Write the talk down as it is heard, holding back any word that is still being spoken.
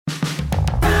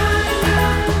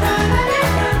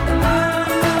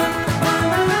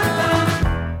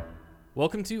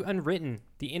Welcome to Unwritten,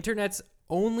 the internet's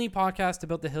only podcast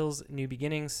about The Hills' new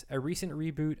beginnings, a recent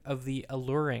reboot of the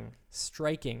alluring,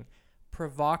 striking,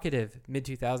 provocative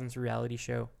mid-2000s reality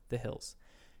show, The Hills.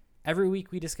 Every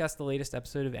week we discuss the latest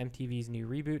episode of MTV's new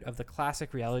reboot of the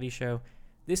classic reality show.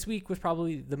 This week was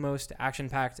probably the most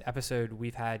action-packed episode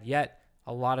we've had yet.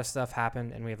 A lot of stuff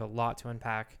happened and we have a lot to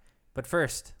unpack. But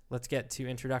first, let's get to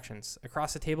introductions.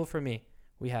 Across the table from me,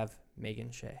 we have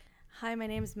Megan Shea. Hi, my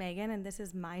name's Megan, and this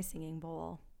is my singing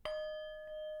bowl.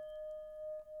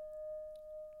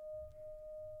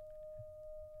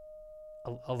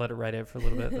 I'll let it ride out for a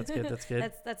little bit. That's good. That's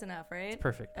good. That's enough, right? It's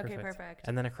perfect. Okay, perfect.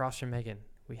 And then across from Megan,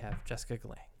 we have Jessica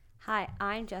Galang. Hi,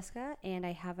 I'm Jessica, and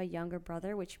I have a younger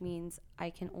brother, which means I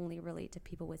can only relate to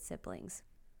people with siblings.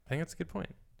 I think that's a good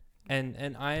point.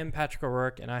 And I am Patrick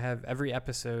O'Rourke, and I have every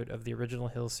episode of the original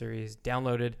Hills series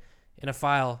downloaded in a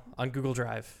file on Google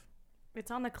Drive. It's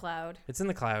on the cloud. It's in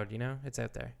the cloud, you know? It's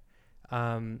out there.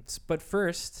 But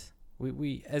first,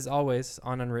 we as always,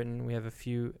 on Unwritten, we have a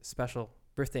few special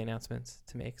birthday announcements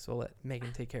to make, so we'll let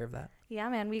Megan take care of that. Yeah,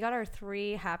 man, we got our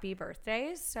 3 happy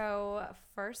birthdays. So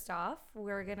first off,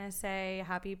 we're going to say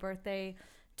happy birthday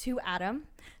to Adam.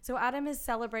 So Adam is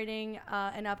celebrating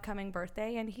an upcoming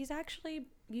birthday, and he's actually,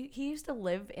 he used to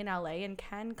live in LA and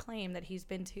can claim that he's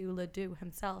been to Ledoux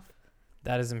himself.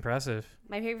 That is impressive.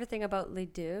 My favorite thing about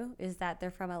Ledoux is that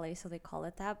they're from LA, so they call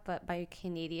it that, but my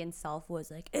Canadian self was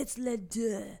like, it's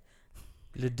Ledoux.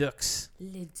 Ledoux.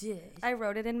 Ledoux. I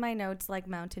wrote it in my notes like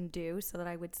Mountain Dew so that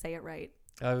I would say it right.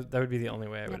 That would be the only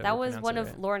way I would That ever was pronounce one it of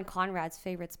right. Lauren Conrad's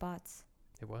favorite spots.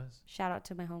 It was. Shout out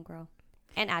to my homegirl.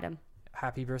 And Adam.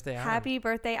 Happy birthday, Adam. Happy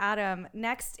birthday, Adam.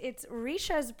 Next, it's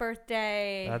Risha's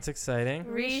birthday. That's exciting.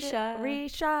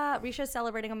 Risha's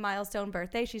celebrating a milestone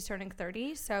birthday. She's turning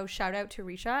 30. So shout out to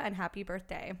Risha and happy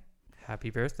birthday. Happy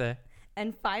birthday.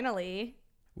 And finally,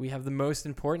 We have the most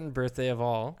important birthday of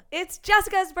all. it's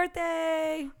Jessica's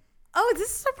birthday. Oh, this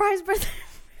is a surprise birthday.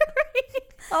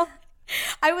 Oh,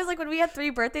 I was like, when we had 3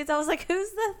 birthdays, I was like, who's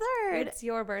the third? It's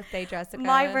your birthday, Jessica.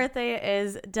 My birthday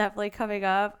is definitely coming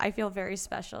up. I feel very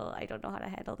special. I don't know how to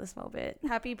handle this moment.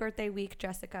 Happy birthday week,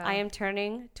 Jessica. I am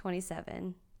turning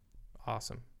 27.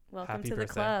 Awesome. Welcome happy to the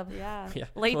birthday. club. Yeah. Yeah.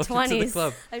 Late Welcome to the 20s.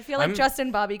 club. I feel like I'm-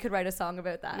 Justin Bobby could write a song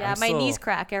about that. Yeah, I'm my still- knees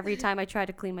crack every time I try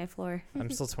to clean my floor.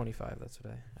 I'm still 25. That's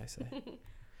what I say.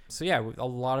 So yeah, a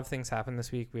lot of things happened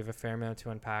this week. We have a fair amount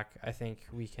to unpack. I think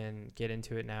we can get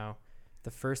into it now.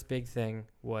 The first big thing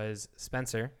was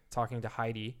Spencer talking to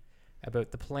Heidi about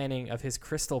the planning of his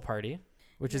crystal party,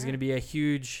 which is Yeah. going to be a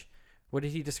huge, what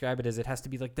did he describe it as? It has to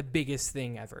be like the biggest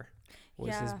thing ever,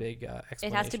 was his Yeah. big It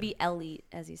explanation. has to be elite,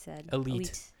 as you said.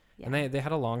 Elite. Yeah. And they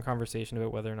had a long conversation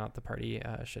about whether or not the party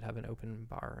should have an open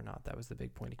bar or not. That was the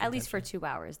big point of At least for contention. 2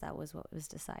 hours, that was what was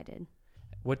decided.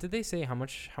 What did they say? How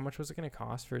much was it going to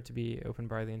cost for it to be open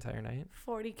bar the entire night?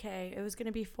 40K. It was going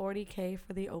to be 40K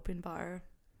for the open bar.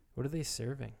 What are they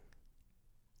serving?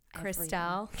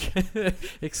 Cristal.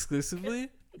 Exclusively?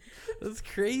 That's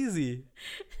crazy.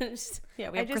 Yeah,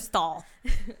 we I have just- Cristal.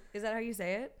 Is that how you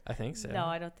say it? I think so. No,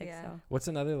 I don't think Yeah. so. What's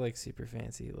another like super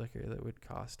fancy liquor that would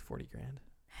cost 40 grand?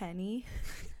 Henny.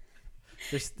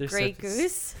 There's Grey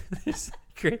Goose. There's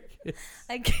Grey Goose.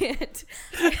 I can't.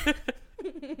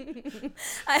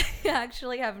 I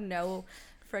actually have no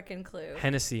freaking clue.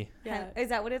 Hennessy. Yeah. Is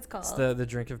that what it's called? It's the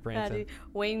drink of Brampton.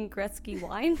 Wayne Gretzky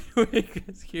wine.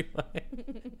 Whiskey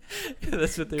wine.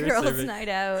 That's what they were Girls' serving. night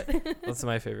out. That's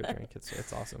my favorite drink.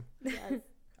 It's awesome. Yes.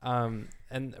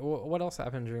 And what else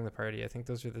happened during the party? I think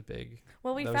those are the big.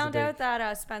 Well, we That was found the big- out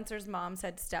that Spencer's mom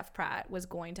said Steph Pratt was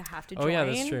going to have to join. Oh yeah,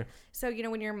 that's true. So, you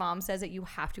know, when your mom says that you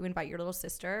have to invite your little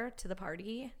sister to the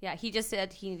party. Yeah, he just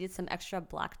said he needed some extra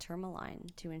black tourmaline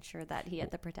to ensure that he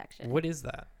had the protection. What is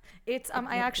that? It's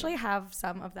I actually have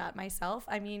some of that myself.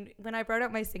 I mean, when I brought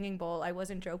out my singing bowl, I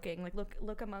wasn't joking. Like,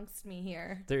 look amongst me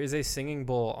here. There is a singing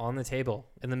bowl on the table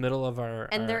in the middle of our.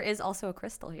 And there is also a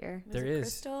crystal here. There's There a is.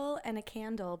 crystal and a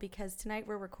candle because tonight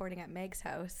we're recording at Meg's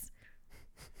house.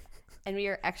 And we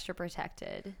are extra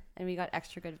protected. And we got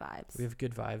extra good vibes. We have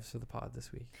good vibes for the pod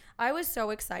this week. I was so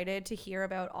excited to hear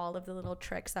about all of the little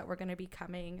tricks that were going to be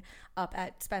coming up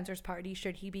at Spencer's party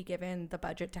should he be given the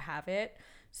budget to have it.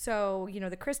 So, you know,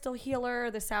 the crystal healer,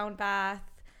 the sound bath,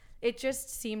 it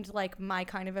just seemed like my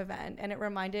kind of event. And it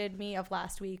reminded me of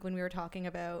last week when we were talking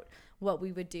about what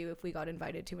we would do if we got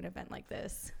invited to an event like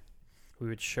this. We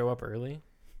would show up early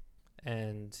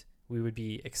and we would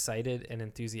be excited and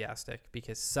enthusiastic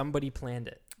because somebody planned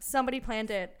it. Somebody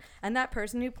planned it. And that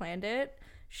person who planned it,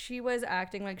 she was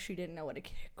acting like she didn't know what a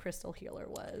crystal healer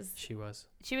was. She was.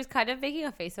 She was kind of making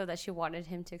a face though that she wanted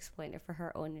him to explain it for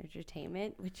her own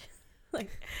entertainment, which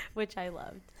which I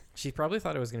loved. She probably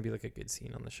thought it was going to be like a good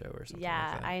scene on the show or something.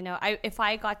 Yeah, like that. I know. If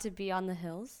I got to be on the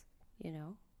hills,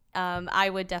 I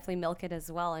would definitely milk it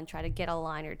as well and try to get a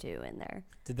line or two in there.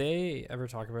 Did they ever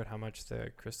talk about how much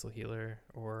the Crystal Healer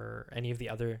or any of the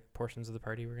other portions of the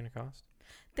party were going to cost?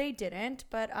 They didn't,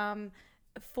 but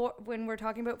for when we're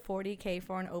talking about $40,000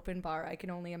 for an open bar, I can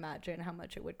only imagine how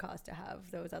much it would cost to have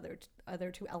those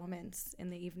other two elements in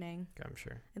the evening. I'm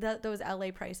sure. Those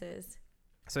LA prices.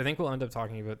 So I think we'll end up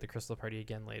talking about the Crystal Party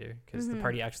again later because the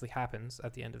party actually happens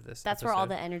at the end of this. That's episode. where all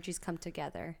the energies come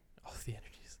together. All of the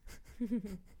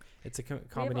energies. It's a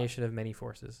combination of many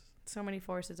forces. So many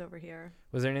forces over here.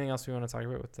 Was there anything else we want to talk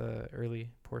about with the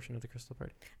early portion of the Crystal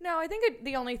Party? No, I think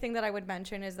the only thing that I would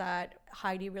mention is that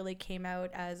Heidi really came out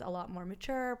as a lot more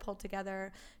mature, pulled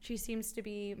together. She seems to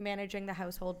be managing the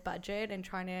household budget and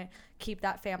trying to keep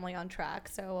that family on track.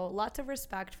 So lots of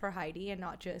respect for Heidi and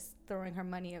not just throwing her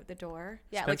money out the door.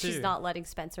 Yeah, Spencer, like she's not letting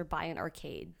Spencer buy an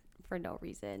arcade for no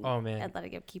reason. Oh man, and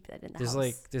letting him keep it in the house.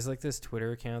 There's like this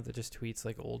Twitter account that just tweets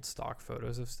like old stock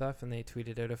photos of stuff, and they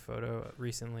tweeted out a photo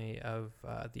recently of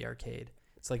the arcade.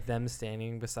 It's like them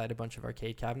standing beside a bunch of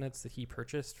arcade cabinets that he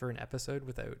purchased for an episode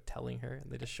without telling her,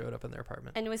 and they just showed up in their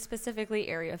apartment. And it was specifically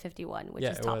Area 51, which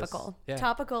Yeah, is it was. topical. Yeah.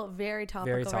 Topical, very topical,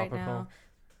 Very right topical. now.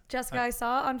 Jessica, I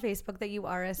saw on Facebook that you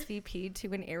RSVP'd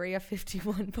to an Area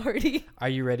 51 party. Are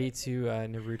you ready to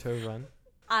Naruto run?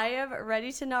 I am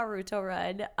ready to Naruto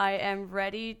run. I am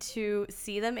ready to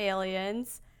see them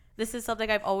aliens. This is something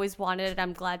I've always wanted, and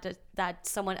I'm glad that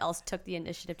someone else took the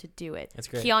initiative to do it. That's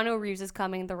great. Keanu Reeves is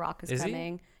coming. The Rock is Is he?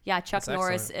 coming. Yeah, Chuck That's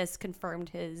Norris excellent. has confirmed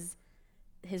his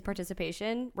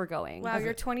participation. We're going. Wow,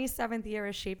 your 27th year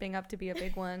is shaping up to be a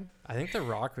big one. I think The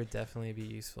Rock would definitely be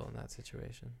useful in that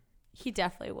situation. He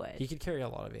definitely would. He could carry a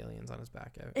lot of aliens on his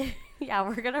back out. Yeah,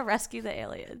 we're going to rescue the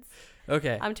aliens.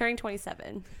 Okay. I'm turning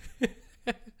 27.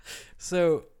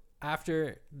 So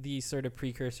after the sort of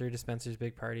precursor to Spencer's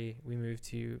big party, we move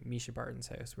to Misha Barton's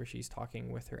house where she's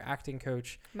talking with her acting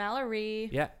coach. Mallory.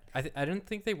 Yeah, I didn't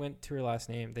think they went to her last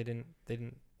name. They didn't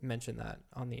mention that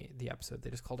on the episode. They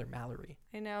just called her Mallory.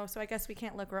 I know, so I guess we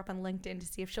can't look her up on LinkedIn to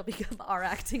see if she'll become our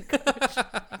acting coach.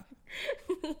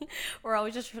 We're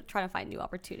always just trying to find new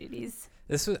opportunities.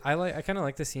 I kind of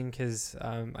like the scene because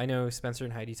I know Spencer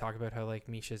and Heidi talk about how like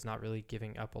Misha's not really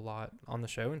giving up a lot on the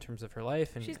show in terms of her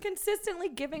life, and She's consistently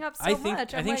giving up so I think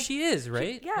much. I think she is,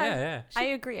 right. yeah. I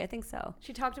agree. I think so.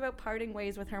 She talked about parting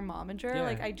ways with her momager. Yeah.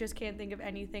 Like, I just can't think of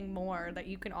anything more that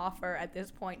you can offer at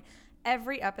this point.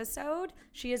 Every episode,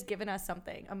 she has given us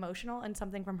something emotional and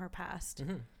something from her past.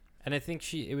 Mm-hmm. And I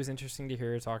think it was interesting to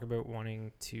hear her talk about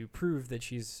wanting to prove that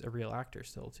she's a real actor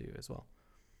still too as well.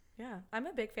 Yeah, I'm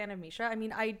a big fan of Misha. I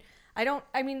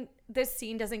mean, this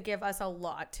scene doesn't give us a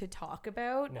lot to talk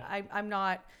about. No. I'm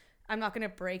not going to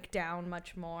break down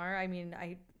much more. I mean,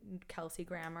 Kelsey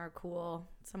Grammer, cool.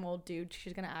 Some old dude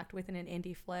she's going to act with in an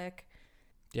indie flick.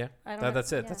 Yeah, I don't know.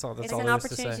 that's it. Yeah. That's all. That's it's all an there is to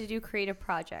opportunity say. to do creative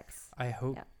projects. I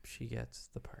hope Yeah. she gets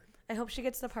the part. I hope she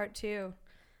gets the part too.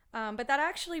 But that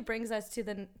actually brings us to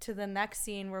the next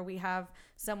scene where we have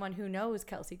someone who knows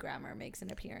Kelsey Grammer makes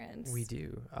an appearance. We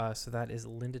do. So that is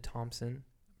Linda Thompson,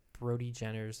 Brody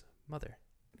Jenner's mother.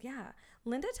 Yeah.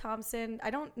 Linda Thompson,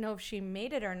 I don't know if she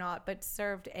made it or not, but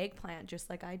served eggplant just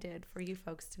like I did for you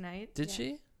folks tonight. Did Yeah.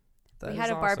 she? We That had is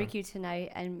a awesome. barbecue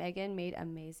tonight, and Megan made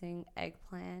amazing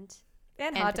eggplant.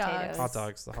 And And hot potatoes. dogs. Hot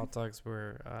dogs. The hot dogs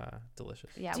were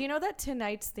delicious. Yeah. Do you know that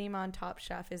tonight's theme on Top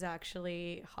Chef is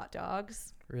actually hot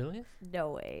dogs? Really?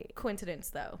 No way. Coincidence,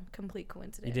 though. Complete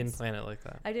coincidence. You didn't plan it like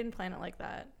that. I didn't plan it like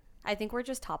that. I think we're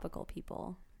just topical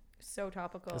people. So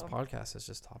topical. This podcast is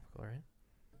just topical, right?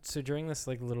 So during this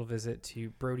like little visit to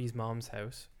Brody's mom's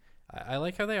house, I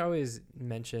like how they always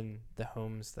mention the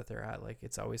homes that they're at. Like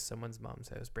it's always someone's mom's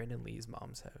house. Brandon Lee's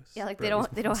mom's house. Yeah, like Brody's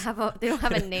they don't mom's-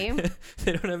 have a name.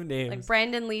 They don't have names. Like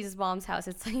Brandon Lee's mom's house.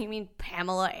 It's like, you mean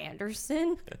Pamela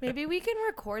Anderson? Maybe we can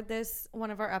record one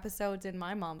of our episodes in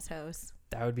my mom's house.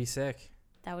 That would be sick.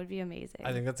 That would be amazing.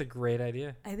 I think that's a great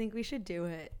idea. I think we should do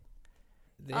it.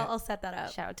 They, I'll set that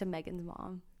up. Shout out to Megan's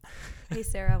mom. Hey,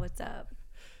 Sarah, what's up?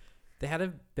 they had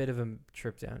a bit of a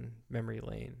trip down memory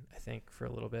lane, I think, for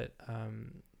a little bit.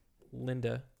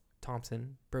 Linda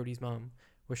Thompson, Brody's mom,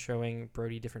 was showing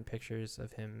Brody different pictures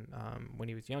of him when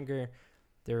he was younger.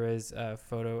 There was a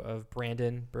photo of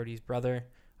Brandon, Brody's brother,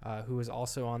 who was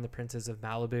also on The Princes of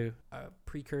Malibu, a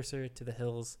precursor to The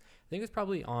Hills. I think it was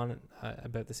probably on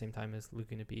about the same time as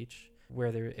Laguna Beach, where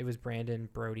it was Brandon,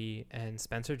 Brody, and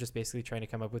Spencer just basically trying to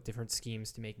come up with different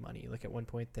schemes to make money. Like at one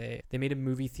point, they made a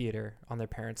movie theater on their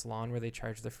parents' lawn where they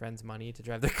charged their friends money to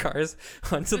drive their cars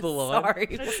onto the lawn Sorry.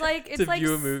 to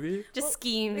view a movie. Just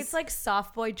schemes. It's like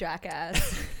soft boy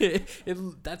Jackass.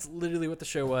 That's literally what the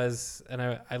show was, and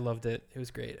I loved it. It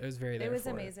was great. I was very there. It was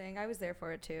for amazing. I was there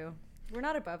for it too. We're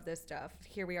not above this stuff.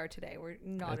 Here we are today. We're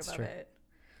not That's above true. it.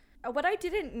 What I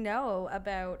didn't know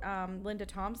about Linda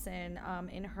Thompson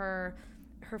in her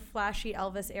flashy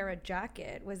Elvis era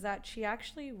jacket was that she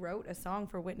actually wrote a song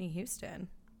for Whitney Houston.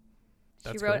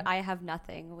 She That's wrote cool. I Have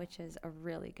Nothing, which is a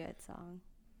really good song.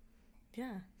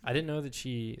 Yeah. I didn't know that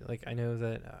she I know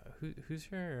that who's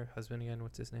her husband again?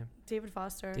 What's his name? David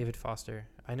Foster. David Foster.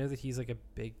 I know that he's like a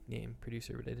big name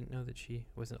producer, but I didn't know that she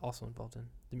wasn't also involved in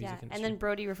the music industry. And then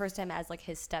Brody refers to him as like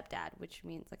his stepdad, which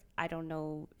means like I don't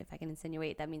know if I can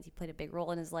insinuate that means he played a big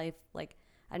role in his life. Like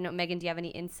I don't know, Megan, do you have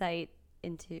any insight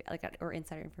into or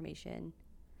insider information?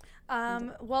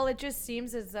 Well, it just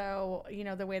seems as though,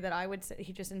 the way that I would say,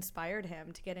 he just inspired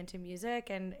him to get into music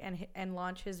and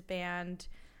launch his band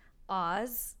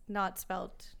Oz, not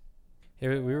spelt. Yeah,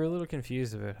 we were a little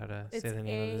confused about how to It's say the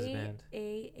name of his band.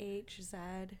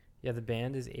 AHZ. Yeah, the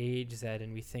band is AHZ,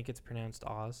 and we think it's pronounced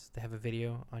Oz. They have a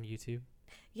video on YouTube.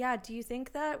 Yeah, do you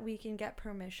think that we can get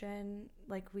permission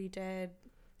like we did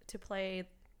to play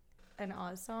an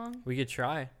Oz song? We could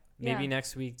try. Maybe Yeah.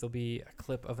 next week there'll be a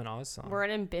clip of an Oz song. We're an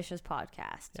ambitious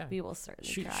podcast. Yeah. We will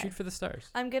certainly shoot try. for the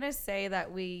stars. I'm going to say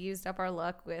that we used up our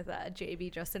luck with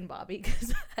JB, Justin Bobby,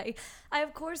 because I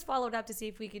of course followed up to see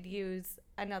if we could use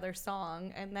another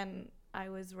song, and then I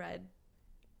was read.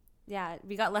 Yeah,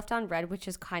 we got left on red, which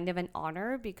is kind of an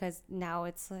honor because now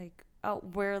it's like, oh,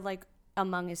 we're like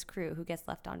among his crew who gets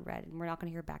left on red, and we're not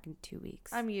going to hear back in 2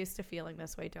 weeks. I'm used to feeling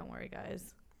this way. Don't worry,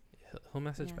 guys. He'll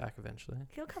message Yeah. back eventually.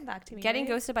 He'll come back to me. Getting right?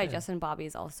 ghosted by Yeah. Justin Bobby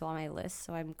is also on my list,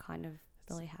 so I'm kind of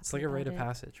really happy. It's like a rite of about it.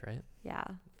 passage, right? Yeah.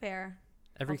 Fair.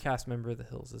 Every cast member of The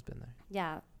Hills has been there.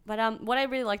 Yeah, but what I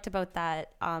really liked about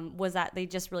that was that they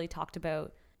just really talked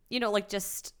about, like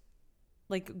just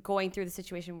like going through the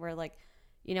situation where like,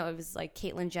 it was like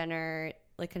Caitlyn Jenner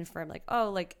like confirmed like,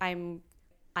 oh, like I'm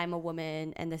a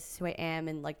woman and this is who I am,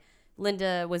 and like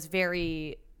Linda was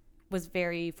very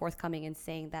forthcoming in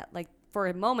saying that like for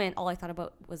a moment all I thought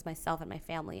about was myself and my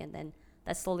family, and then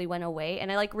that slowly went away, and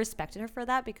I like respected her for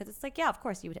that because it's like, yeah, of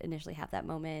course you would initially have that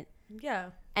moment.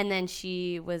 Yeah. And then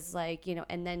she was like,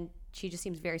 and then she just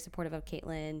seems very supportive of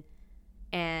Caitlyn,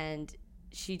 and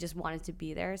she just wanted to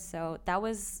be there. So that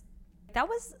was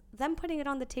them putting it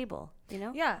on the table,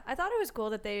 Yeah, I thought it was cool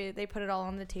that they put it all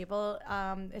on the table,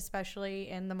 especially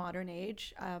in the modern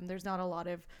age. There's not a lot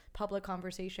of public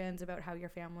conversations about how your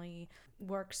family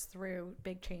works through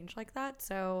big change like that.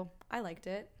 So I liked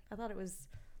it. I thought it was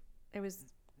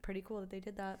pretty cool that they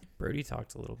did that. Brody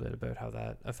talked a little bit about how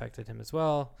that affected him as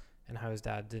well, and how his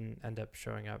dad didn't end up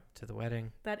showing up to the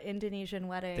wedding. That Indonesian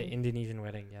wedding. The Indonesian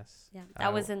wedding, yes. Yeah,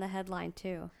 that was in the headline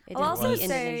too. It I'll is also the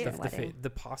say- Indonesian wedding. the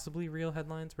possibly real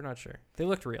headlines, we're not sure. They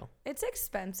looked real. It's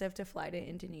expensive to fly to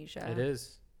Indonesia. It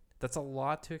is. That's a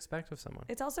lot to expect of someone.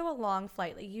 It's also a long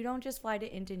flight. Like, you don't just fly to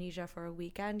Indonesia for a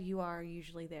weekend. You are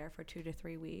usually there for 2 to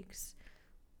 3 weeks,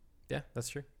 Yeah, that's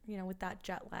true. with that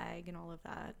jet lag and all of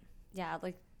that. Yeah,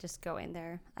 like just go in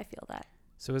there. I feel that.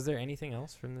 So is there anything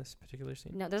else from this particular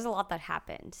scene? No, there's a lot that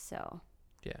happened, so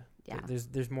Yeah. Yeah.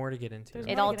 There's more to get into. There's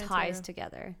it more all to get ties into.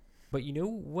 together. But you know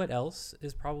what else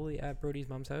is probably at Brody's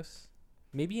mom's house?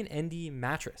 Maybe an ND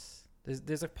mattress.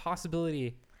 There's a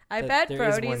possibility. I That bet there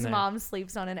is one Brody's there. mom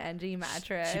sleeps on an NG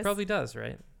mattress. She probably does,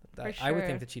 right? For I would sure.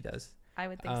 think that she does. I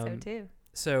would think so um, too.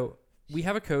 So we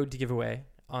have a code to give away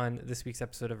on this week's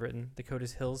episode of Written. The code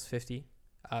is Hills50.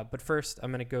 But first,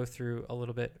 I'm going to go through a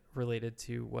little bit related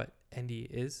to what ND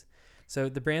is. So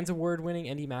the brand's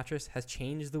award-winning ND mattress has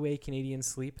changed the way Canadians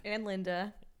sleep. And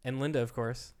Linda. And Linda, of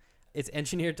course. It's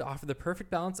engineered to offer the perfect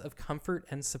balance of comfort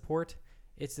and support.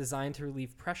 It's designed to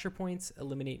relieve pressure points,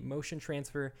 eliminate motion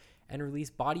transfer, and release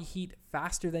body heat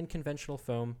faster than conventional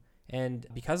foam. And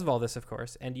because of all this, of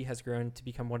course, ND has grown to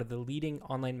become one of the leading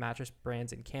online mattress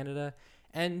brands in Canada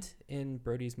and in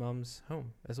Brody's mom's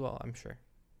home as well, I'm sure.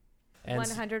 And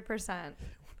 100%.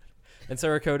 and so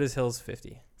our code is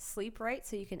Hills50. Sleep right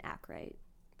so you can act right.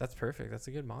 That's perfect. That's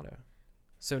a good motto.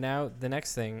 So now the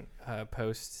next thing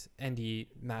post ND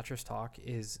mattress talk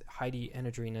is Heidi and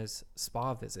Adrina's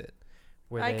spa visit.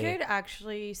 Where I they, could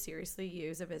actually seriously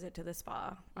use a visit to the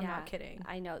spa. I'm not kidding.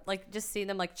 I know. Like just seeing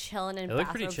them like chilling in They look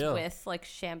pretty bathrooms chill. with like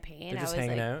champagne. They're just I was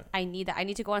hanging like, out. I need that. I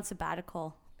need to go on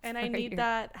sabbatical. And I For need your-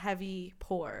 that heavy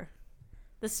pour.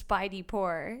 The Spidey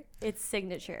pour. It's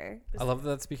signature. I love that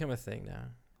that's become a thing now.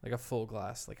 Like a full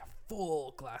glass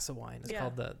of wine is Yeah.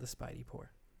 called the Spidey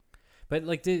pour. But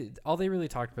like, all they really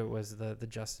talked about was the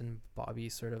Justin Bobby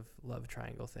sort of love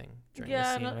triangle thing during Yeah,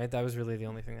 the scene, no- right? That was really the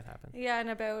only thing that happened. Yeah, and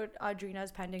about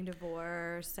Audrina's pending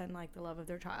divorce and like the love of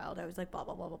their child. I was like, blah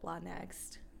blah blah blah blah.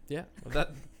 Next. Yeah, well,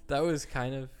 that was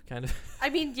kind of. I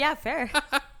mean, yeah, fair.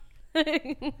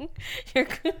 You're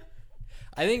good.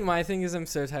 I think my thing is I'm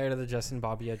so tired of the Justin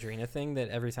Bobby Audrina thing that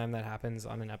every time that happens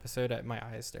on an episode, my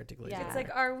eyes start to glaze. Yeah. over. It's like,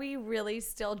 are we really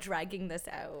still dragging this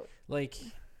out? Like,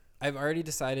 I've already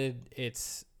decided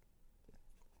it's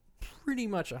pretty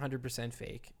much 100%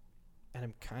 fake, and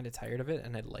I'm kind of tired of it,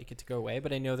 and I'd like it to go away.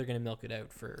 But I know they're gonna milk it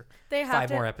out for They have 5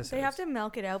 to, more They episodes. have to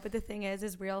milk it out, but the thing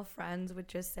is real friends would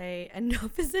just say,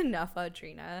 enough is enough,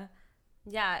 Audrina.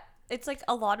 Yeah, it's like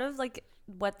a lot of like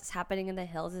what's happening in the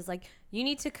hills is like you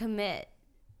need to commit.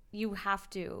 You have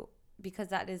to, because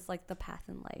that is like the path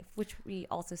in life, which we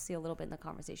also see a little bit in the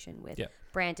conversation with Yeah.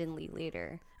 Brandon Lee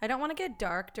later. I don't want to get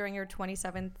dark during your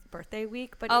 27th birthday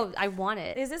week, but Oh, I want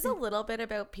it. is this a little bit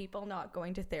about people not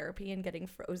going to therapy and getting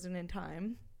frozen in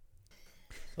time?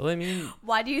 Well, I mean,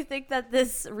 Why do you think that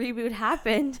this reboot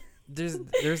happened? there's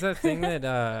that thing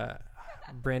that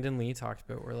Brandon Lee talked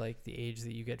about, where like the age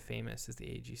that you get famous is the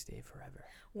age you stay forever.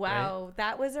 Wow,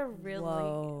 that was a really,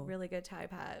 Whoa. really good tie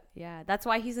pat. Yeah, that's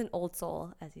why he's an old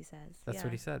soul, as he says. That's Yeah.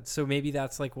 what he said. So maybe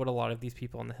that's like what a lot of these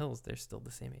people in the hills, they're still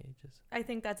the same ages. I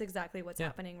think that's exactly what's Yeah.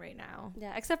 happening right now.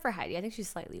 Yeah, except for Heidi. I think she's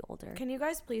slightly older. Can you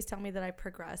guys please tell me that I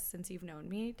progressed since you've known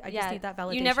me? I Yeah, just need that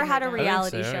validation. You never had a right now.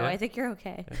 think reality so, show. yeah. I think you're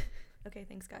okay. Yeah. Okay,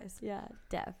 thanks, guys. Yeah,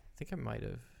 Dev. I think I might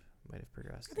have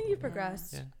progressed. I think a you've little bit.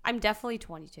 progressed. Yeah. I'm definitely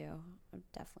 22. I'm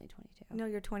definitely 22. No,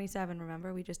 you're 27.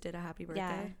 Remember, we just did a happy birthday.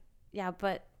 Yeah. Yeah,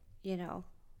 but you know,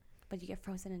 but you get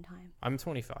frozen in time. I'm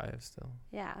 25 still.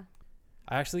 Yeah.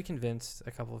 I actually convinced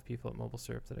a couple of people at Mobile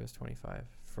Syrup that I was 25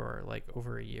 for like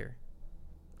over a year.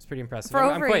 It's pretty impressive. For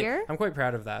I'm over a quite, year? I'm quite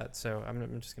proud of that. So I'm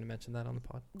just going to mention that on the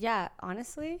pod. Yeah,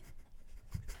 honestly.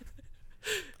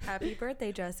 Happy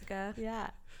birthday, Jessica. Yeah.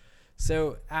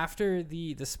 So after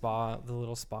the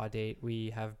little spa date, we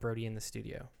have Brody in the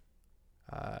studio.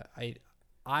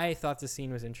 I thought the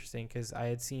scene was interesting because I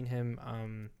had seen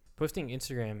him posting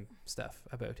Instagram stuff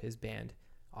about his band.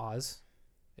 Oz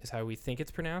is how we think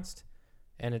it's pronounced,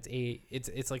 and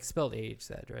it's like spelled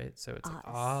AHZ, right? So it's like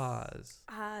Oz.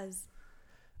 Oz.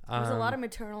 There's a lot of Um,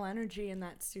 maternal energy in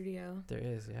that studio. There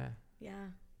is, yeah. Yeah.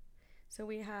 So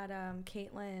we had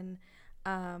Caitlin.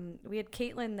 We had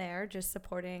Caitlin there just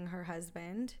supporting her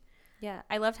husband. Yeah,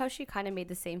 I loved how she kind of made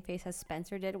the same face as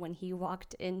Spencer did when he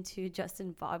walked into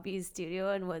Justin Bobby's studio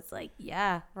and was like,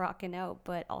 yeah, rocking out,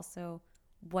 but also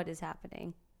what is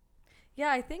happening?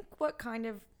 Yeah, I think what kind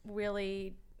of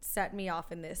really set me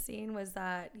off in this scene was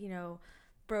that, you know,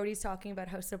 Brody's talking about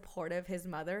how supportive his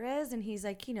mother is. And he's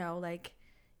like, you know, like,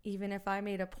 even if I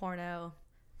made a porno,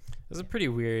 It was a pretty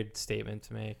weird statement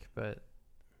to make, but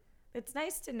it's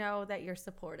nice to know that you're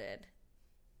supported.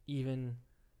 even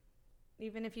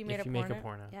Even if you made if a you porno. make a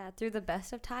porno. Yeah, through the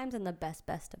best of times and the best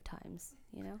of times,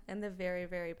 you know? And the very,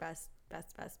 very best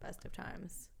of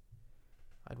times.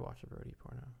 I'd watch a Brody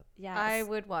porno. Yeah. I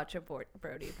would watch a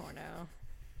Brody porno.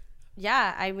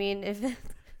 Yeah, I mean, if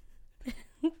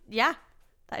yeah,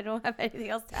 I don't have anything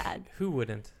else to add. Who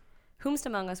wouldn't? Whomst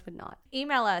among us would not.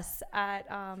 Email us at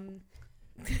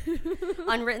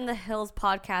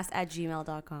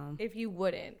unwrittenthehillspodcast@gmail.com. if you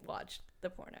wouldn't watch the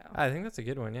porno. I think that's a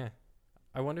good one, yeah.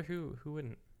 I wonder who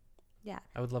wouldn't. Yeah.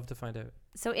 I would love to find out.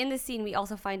 So in this scene, we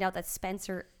also find out that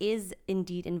Spencer is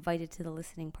indeed invited to the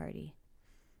listening party.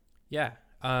 Yeah.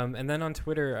 And then on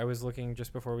Twitter, I was looking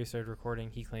just before we started recording.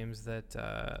 He claims that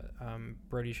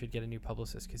Brody should get a new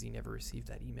publicist because he never received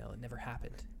that email. It never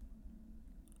happened.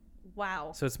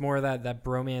 Wow. So it's more of that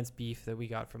bromance beef that we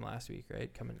got from last week,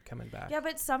 right? Coming back. Yeah,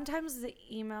 but sometimes the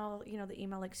email, you know, the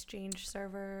email exchange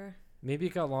server. Maybe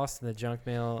it got lost in the junk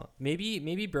mail.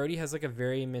 Maybe Brody has like a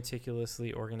very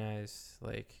meticulously organized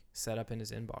like setup in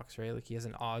his inbox, right? Like he has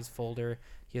an Oz folder.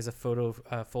 He has a photo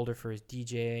folder for his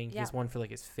DJing. He Yeah. has one for like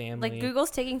his family. Like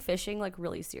Google's taking phishing like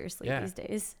really seriously Yeah. these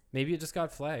days. Maybe it just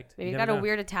got flagged. Maybe You you never got a know.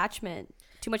 weird attachment.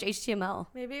 Too much HTML.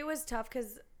 Maybe it was tough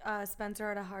because Spencer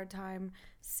had a hard time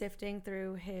sifting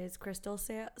through his crystal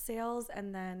sales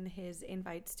and then his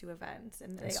invites to events.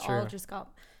 And That's they all true. just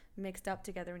got mixed up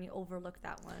together and he overlooked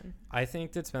that one. I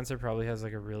think that Spencer probably has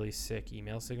like a really sick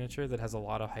email signature that has a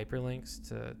lot of hyperlinks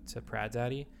to Prad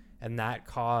Daddy, and that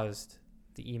caused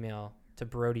the email to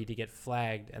Brody to get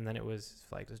flagged, and then it was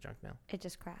flagged as junk mail. It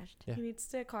just crashed. Yeah. He needs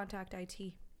to contact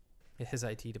IT. His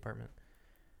IT department.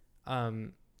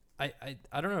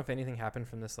 I don't know if anything happened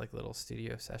from this like little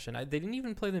studio session. They didn't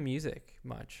even play the music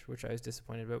much, which I was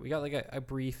disappointed about. We got like a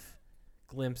brief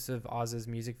glimpse of Oz's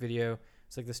music video.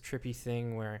 It's like this trippy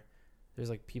thing where there's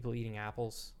like people eating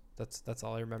apples. That's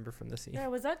all I remember from the scene. Yeah,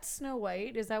 was that Snow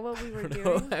White? Is that what we were No,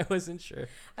 doing? I wasn't sure.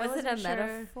 Was it a wasn't sure.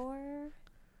 metaphor?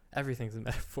 Everything's a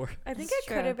metaphor. I think It's it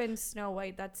could true. have been Snow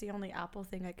White. That's the only apple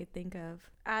thing I could think of.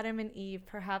 Adam and Eve.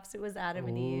 Perhaps it was Adam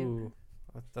and Eve. Ooh,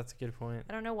 that's a good point.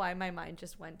 I don't know why my mind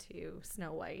just went to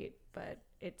Snow White, but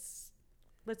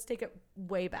let's take it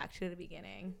way back to the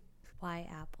beginning. Why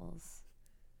apples?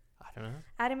 I don't know.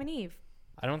 Adam and Eve.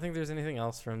 I don't think there's anything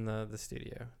else from the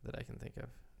studio that I can think of.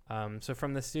 So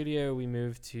from the studio, we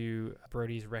moved to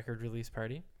Brody's record release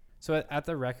party. So at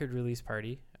the record release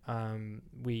party,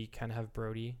 we kind of have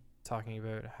Brody talking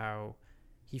about how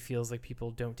he feels like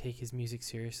people don't take his music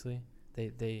seriously.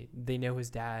 They know his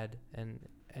dad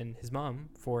and his mom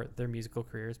for their musical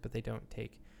careers, but they don't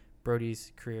take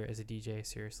Brody's career as a DJ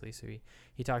seriously. So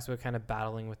he talks about kind of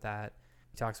battling with that.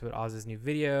 He talks about Oz's new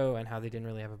video and how they didn't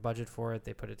really have a budget for it.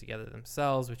 They put it together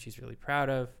themselves, which he's really proud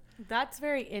of. That's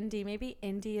very indie. Maybe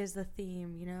indie is the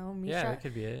theme, you know? Misha, Yeah, that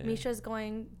could be it. Misha's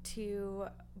going to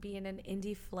be in an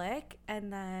indie flick,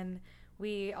 and then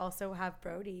we also have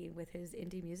Brody with his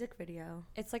indie music video.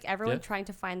 It's like everyone Yeah. trying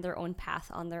to find their own path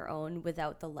on their own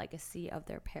without the legacy of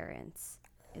their parents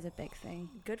is a big thing.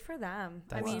 Good for them.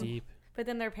 That's I mean, deep. but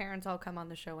then their parents all come on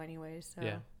the show anyways, so.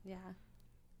 Yeah. Yeah.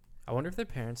 I wonder if their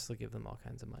parents still give them all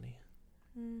kinds of money.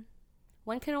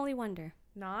 One can only wonder.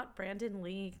 Not Brandon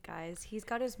Lee, guys. He's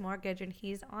got his mortgage and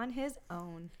he's on his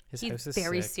own. His He's house is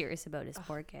very sick. serious about his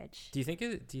mortgage. Do you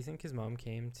think his mom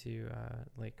came to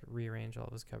like rearrange all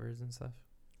of his covers and stuff?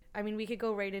 I mean, we could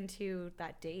go right into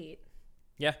that date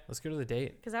Yeah, let's go to the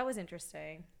date. because that was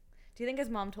interesting. Do you think his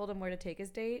mom told him where to take his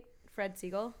date? Fred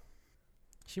Siegel?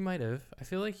 She might have. I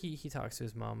feel like he talks to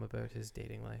his mom about his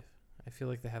dating life. I feel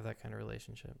like they have that kind of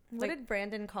relationship. What did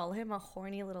Brandon call him? A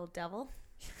horny little devil?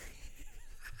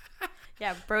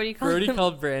 Yeah, Brody called Brody him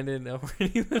called Brandon a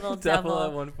horny little devil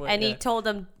at one point. and yeah. he told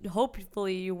him,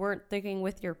 hopefully you weren't thinking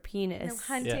with your penis.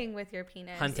 No, hunting with your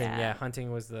penis. hunting. yeah. Yeah,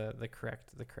 hunting was the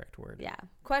correct word. Yeah.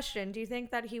 Question: do you think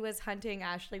that he was hunting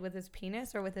Ashley with his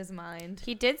penis or with his mind?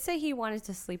 He did say he wanted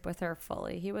to sleep with her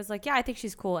fully. He was like, yeah, I think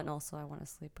she's cool, and also I want to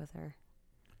sleep with her.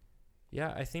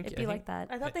 Yeah, I think It'd be like that.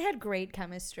 I thought they had great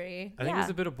chemistry. I think it was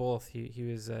Yeah. a bit of both. He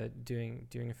was doing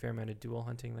a fair amount of dual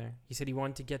hunting there. He said he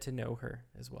wanted to get to know her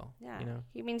as well. Yeah. You know.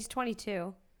 He means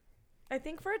 22. I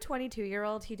think for a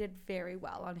 22-year-old, he did very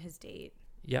well on his date.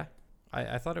 Yeah,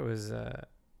 I thought it was.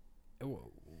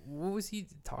 What was he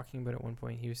talking about at one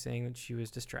point? He was saying that she was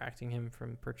distracting him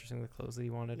from purchasing the clothes that he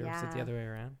wanted, or was it the Yeah. other way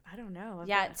around? I don't know.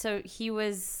 Yeah, so he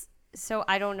was. So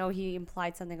I don't know. He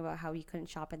implied something about how he couldn't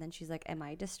shop, and then she's like, "Am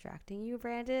I distracting you,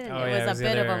 Brandon?" And Oh, it yeah, it was was a the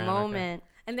bit of other a way around, okay. moment.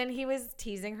 And then he was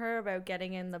teasing her about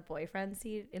getting in the boyfriend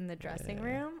seat in the dressing Yeah.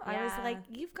 room. I was Yeah. like,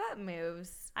 "You've got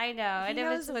moves." I know, He and it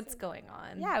knows was just, what's going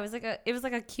on. Yeah, it was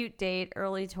like a cute date,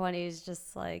 early 20s,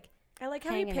 just like I like how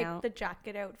he hanging picked out. the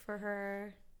jacket out for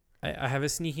her. I have a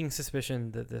sneaking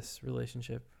suspicion that this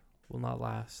relationship will not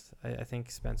last. I think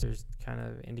Spencer's kind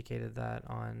of indicated that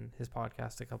on his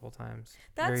podcast a couple times.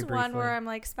 That's very one where briefly. I'm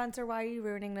like, Spencer, why are you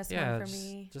ruining this Yeah, one for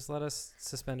me? just let us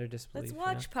suspend our disbelief. Let's you know?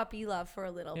 watch Puppy Love for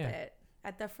a little Yeah. bit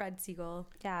at the Fred Siegel.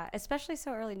 yeah, especially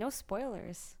so early. No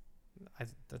spoilers.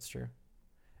 That's true.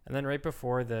 And then right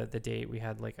before the date, we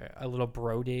had like a little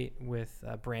bro date with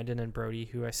Brandon and Brody,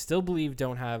 who I still believe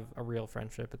don't have a real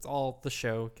friendship. It's all the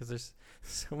show because there's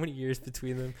so many years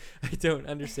between them. I don't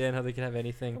understand how they can have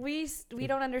anything. We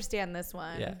don't understand this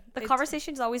one. Yeah. The It's-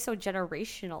 conversation is always so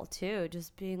generational too,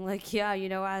 just being like, yeah, you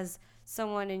know, as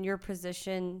someone in your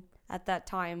position at that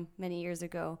time many years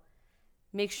ago,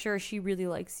 make sure she really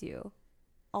likes you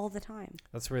all the time.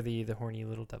 That's where the horny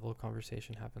little devil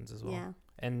conversation happens as well. Yeah.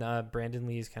 And Brandon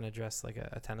Lee is kind of dressed like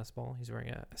a tennis ball. He's wearing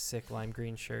a sick lime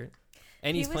green shirt.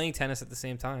 And He he's was- playing tennis at the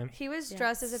same time. He was Yeah.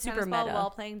 dressed as a Super tennis ball meta.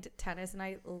 while playing tennis, and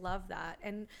I love that.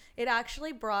 And it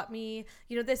actually brought me,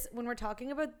 you know, this when we're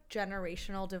talking about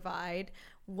generational divide,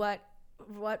 what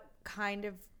kind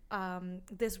of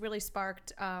this really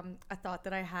sparked a thought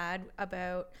that I had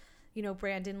about, you know,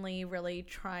 Brandon Lee really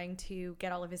trying to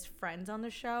get all of his friends on the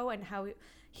show and how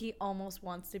he almost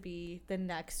wants to be the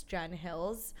next Jen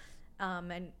Hills.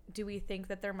 And do we think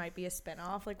that there might be a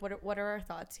spinoff? Like, what are our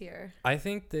thoughts here? I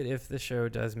think that if the show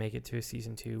does make it to a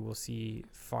season 2, we'll see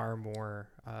far more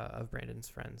of Brandon's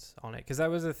friends on it. Because that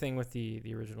was the thing with the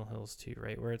original Hills too,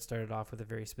 right? Where it started off with a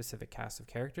very specific cast of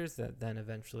characters that then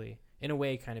eventually, in a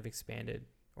way, kind of expanded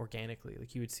organically.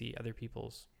 Like you would see other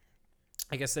people's,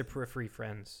 I guess, their periphery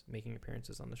friends making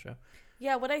appearances on the show.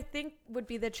 Yeah, what I think would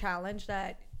be the challenge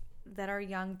that that our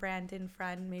young Brandon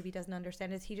friend maybe doesn't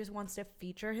understand is he just wants to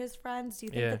feature his friends. Do you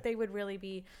think Yeah. that they would really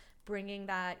be bringing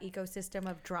that ecosystem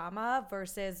of drama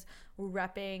versus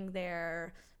repping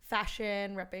their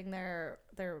fashion, repping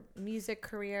their music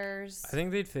careers? I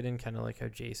think they'd fit in kind of like how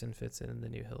Jason fits in the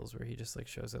New Hills, where he just like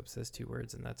shows up, says 2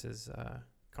 words, and that's his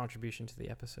contribution to the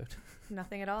episode.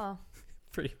 Nothing at all.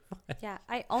 Pretty fun. Yeah,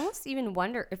 I almost even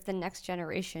wonder if the next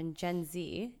generation, Gen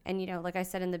Z, and you know, like I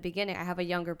said in the beginning, I have a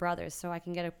younger brother, so I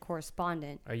can get a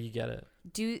correspondent. Oh, you get it.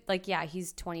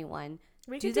 He's 21.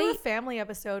 We Do could do a they- family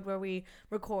episode where we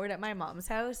record at my mom's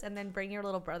house and then bring your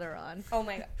little brother on. Oh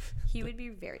my God. He would be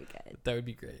very good. That would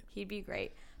be great. He'd be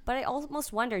great. But I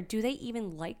almost wonder, do they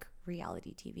even like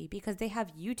reality TV? Because they have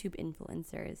YouTube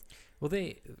influencers. Well,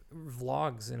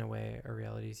 vlogs in a way are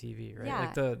reality TV, right? Yeah.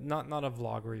 Like the not a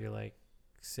vlog where you're like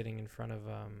sitting in front of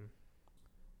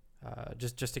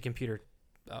just a computer,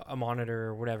 a monitor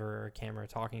or whatever, or a camera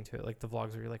talking to it. Like the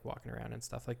vlogs where you're like walking around and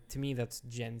stuff. Like to me, that's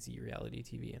Gen Z reality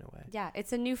TV in a way. Yeah,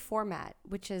 it's a new format,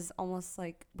 which is almost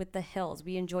like with The Hills.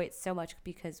 We enjoy it so much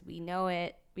because we know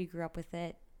it. We grew up with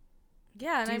it.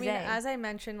 Yeah, and Do I mean, they? as I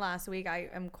mentioned last week, I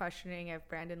am questioning if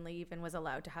Brandon Lee even was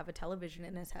allowed to have a television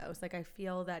in his house. Like, I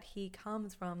feel that he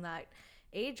comes from that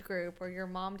age group where your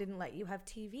mom didn't let you have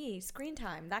TV, screen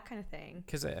time, that kind of thing.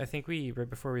 Because I think right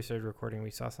before we started recording,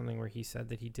 we saw something where he said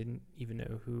that he didn't even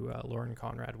know who Lauren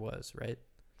Conrad was, right?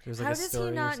 There was like How a does story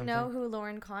he or not something. know who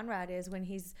Lauren Conrad is when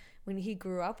he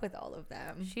grew up with all of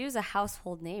them? She was a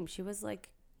household name. She was like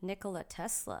Nikola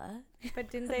Tesla. But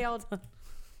didn't they all?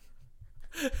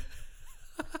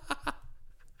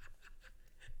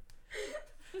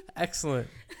 Excellent.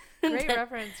 Great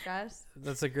reference, Jess.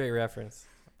 That's a great reference.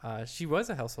 She was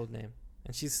a household name,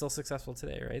 and she's still successful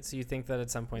today, right? So you think that at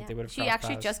some point they would have She crossed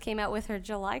actually paths. just came out with her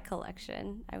July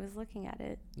collection. I was looking at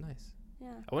it. Nice. Yeah.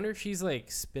 I wonder if she's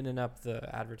like spinning up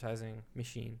the advertising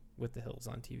machine with the Hills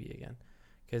on TV again,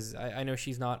 because I know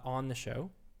she's not on the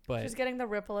show, but She's getting the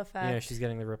ripple effect. yeah, she's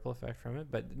getting the ripple effect from it.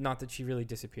 But not that she really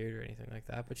disappeared or anything like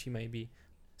that, but she might be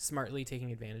smartly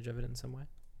taking advantage of it in some way.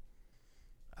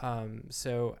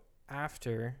 So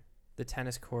after the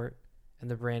tennis court and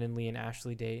the Brandon Lee and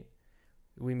Ashley date,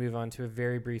 we move on to a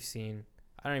very brief scene.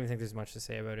 I don't even think there's much to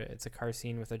say about it. It's a car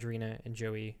scene with Audrina and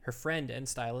Joey, her friend and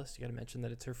stylist. You got to mention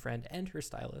that it's her friend and her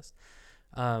stylist.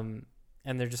 And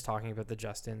they're just talking about the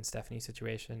Justin Stephanie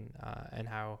situation and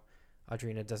how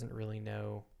Audrina doesn't really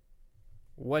know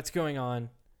what's going on.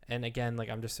 And again, like,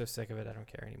 I'm just so sick of it. I don't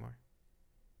care anymore.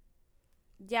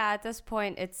 Yeah, at this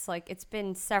point, it's like it's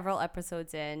been several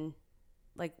episodes in.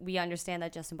 Like, we understand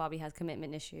that Justin Bobby has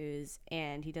commitment issues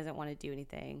and he doesn't want to do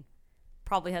anything.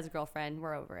 Probably has a girlfriend.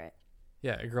 We're over it.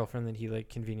 Yeah, a girlfriend that he like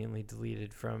conveniently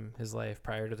deleted from his life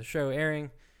prior to the show airing.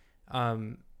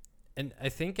 And I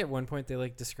think at one point they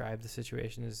like describe the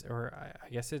situation as, or I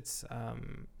guess it's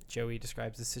Joey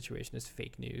describes the situation as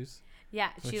fake news. Yeah,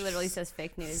 she Which literally is- says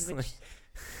fake news, It's which like-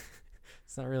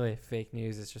 it's not really fake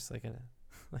news. It's just like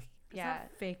It's yeah,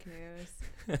 not fake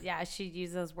news. yeah, she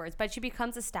used those words, but she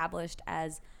becomes established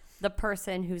as the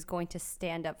person who's going to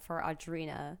stand up for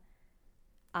Audrina,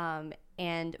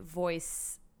 and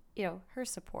voice, you know, her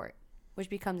support, which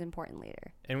becomes important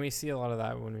later. And we see a lot of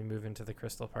that when we move into the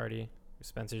Crystal Party.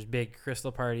 Spencer's big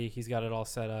Crystal Party. He's got it all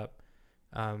set up.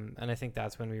 And I think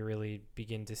that's when we really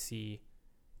begin to see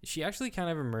she actually kind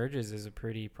of emerges as a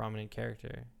pretty prominent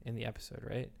character in the episode,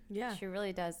 right? Yeah. She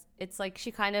really does. It's like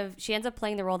she ends up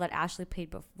playing the role that Ashley played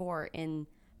before in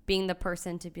being the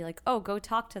person to be like, oh, go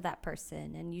talk to that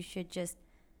person. And you should just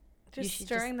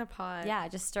Stirring the pot. yeah,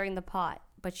 just stirring the pot.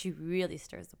 But she really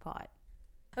stirs the pot.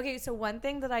 Okay, so one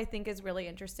thing that I think is really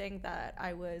interesting that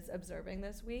I was observing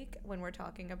this week when we're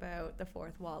talking about the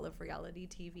fourth wall of reality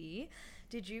TV,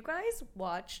 did you guys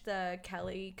watch the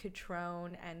Kelly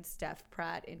Cutrone and Steph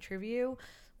Pratt interview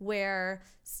where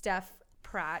Steph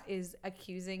Pratt is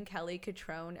accusing Kelly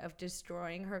Cutrone of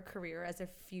destroying her career as a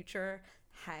future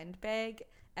handbag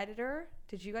editor?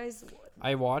 Did you guys?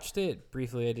 I watched it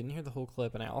briefly. I didn't hear the whole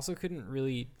clip, and I also couldn't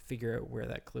really figure out where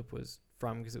that clip was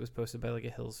from because it was posted by like a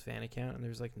Hills fan account, and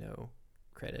there's like no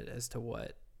credit as to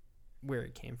where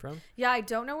it came from. Yeah, I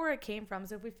don't know where it came from.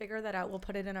 So if we figure that out, we'll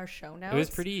put it in our show notes.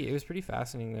 It was pretty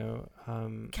fascinating though.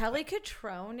 Kelly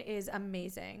Cutrone is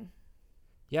amazing.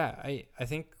 Yeah, I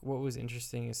think what was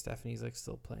interesting is Stephanie's like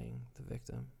still playing the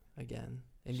victim again,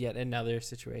 and yet another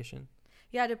situation.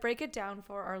 Yeah, to break it down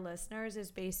for our listeners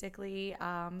is basically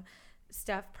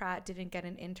Steph Pratt didn't get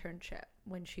an internship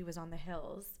when she was on the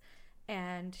Hills.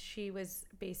 And she was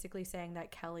basically saying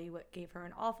that Kelly gave her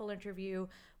an awful interview,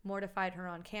 mortified her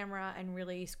on camera, and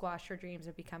really squashed her dreams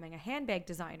of becoming a handbag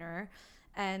designer.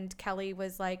 And Kelly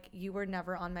was like, you were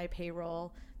never on my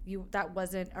payroll. that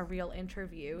wasn't a real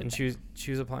interview. And she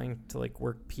was applying to like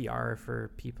work PR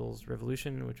for People's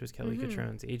Revolution, which was Kelly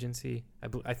Catrone's agency,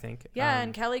 I think. Yeah,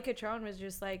 and Kelly Catrone was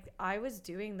just like, I was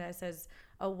doing this as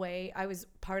a way. I was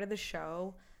part of the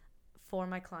show for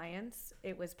my clients.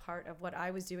 It was part of what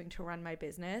I was doing to run my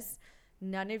business.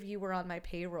 None of you were on my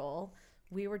payroll.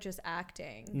 We were just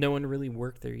acting. No one really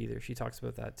worked there either. She talks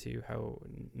about that too, how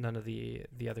none of the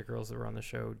other girls that were on the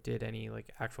show did any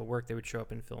like actual work. They would show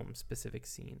up and film specific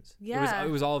scenes. Yeah. It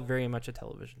was all very much a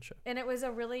television show. And it was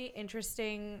a really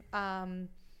interesting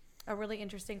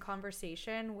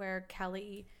conversation where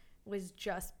Kelly was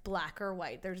just black or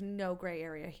white. There's no gray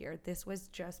area here. This was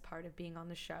just part of being on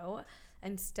the show.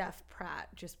 And Steph Pratt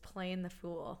just playing the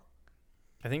fool.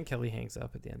 I think Kelly hangs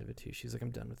up at the end of it too. She's like,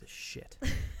 I'm done with this shit.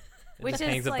 Which just is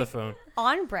hangs up the like phone.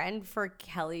 on brand for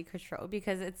Kelly Catrone,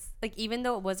 because it's like, even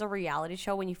though it was a reality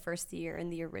show when you first see her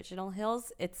in the original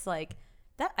Hills, it's like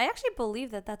that. I actually believe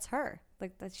that that's her.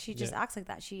 Like that she just acts like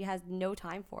that. She has no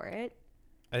time for it.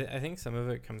 I think some of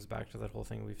it comes back to that whole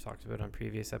thing we've talked about on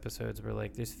previous episodes where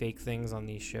like there's fake things on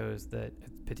these shows that,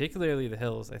 particularly the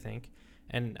Hills, I think,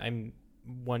 and I'm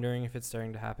wondering if it's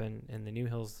starting to happen in the new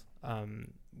Hills,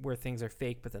 where things are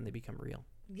fake but then they become real.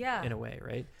 Yeah. In a way,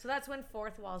 right? So that's when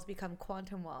fourth walls become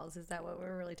quantum walls. Is that what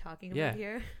we're really talking about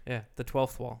here? Yeah, the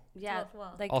 12th wall. Yeah, 12th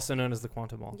wall. like Also known as the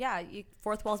quantum wall. yeah,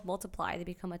 fourth walls multiply; they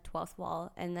become a 12th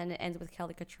wall, and then it ends with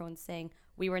Kelly Catrone saying,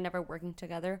 "We were never working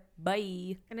together.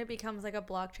 Bye." And it becomes like a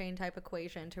blockchain type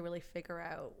equation to really figure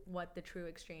out what the true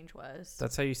exchange was.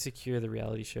 That's how you secure the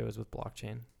reality shows with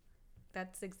blockchain.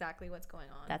 That's exactly what's going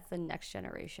on. That's the next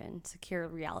generation: secure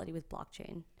reality with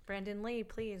blockchain. Brandon Lee,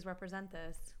 please represent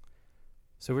this.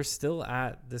 So we're still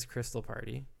at this crystal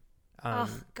party.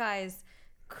 Guys,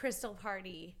 crystal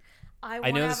party.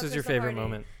 I know this was your favorite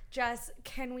moment. Jess,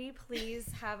 can we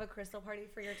please have a crystal party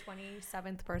for your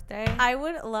 27th birthday? I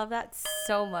would love that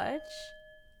so much.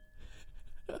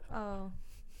 Oh.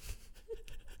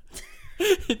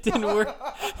 It didn't work.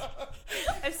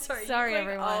 I'm sorry. Sorry,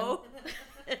 everyone. Oh.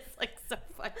 It's like so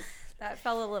funny. That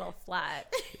fell a little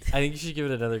flat. I think you should give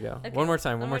it another go. Okay. One more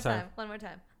time. One more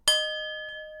time.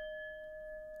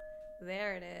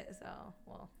 There it is. Oh,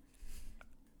 well.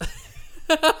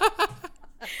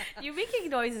 You making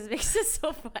noises makes it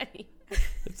so funny.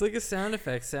 It's like a sound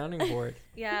effect sounding board.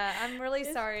 Yeah, I'm really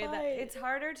It's sorry that fine. it's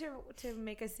harder to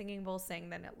make a singing bowl sing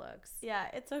than it looks. Yeah,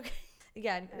 it's okay.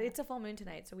 Yeah, it's a full moon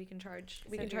tonight, so we can charge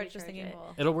the recharge singing it.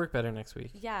 bowl. It'll work better next week.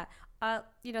 Yeah.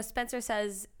 Spencer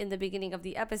says in the beginning of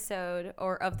the episode,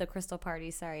 or of the crystal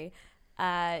party, sorry,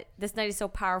 this night is so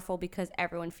powerful because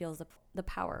everyone feels the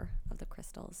power of the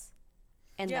crystals.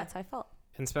 And that's how I felt.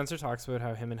 And Spencer talks about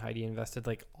how him and Heidi invested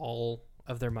like all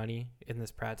of their money in this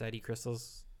Pratt Daddy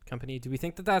Crystals company. Do we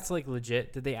think that that's like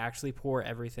legit? Did they actually pour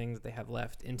everything that they have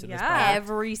left into this product?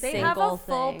 Every They single have a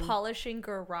full thing. polishing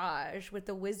garage with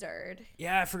the wizard.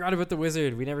 Yeah, I forgot about the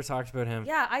wizard. We never talked about him.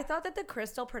 Yeah, I thought that the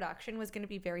crystal production was going to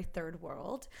be very third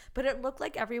world, but it looked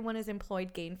like everyone is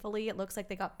employed gainfully. It looks like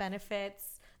they got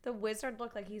benefits. The wizard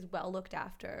looked like he's well looked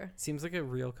after. Seems like a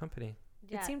real company.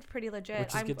 Yeah. It seemed pretty legit.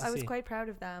 Which is good to I was see. quite proud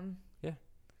of them.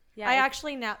 Yeah, I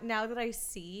actually now that I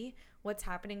see what's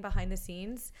happening behind the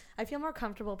scenes, I feel more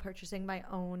comfortable purchasing my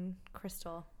own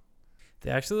crystal.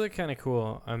 They actually look kind of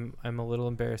cool. I'm a little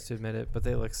embarrassed to admit it, but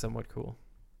they look somewhat cool.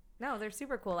 No, they're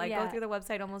super cool. I go Yeah. through the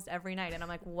website almost every night and I'm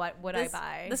like, what would I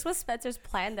buy? This was Spencer's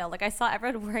plan though. Like I saw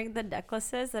everyone wearing the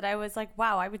necklaces that I was like,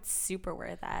 wow, I would super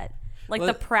wear that. Like Well-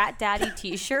 the Pratt Daddy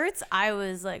t-shirts, I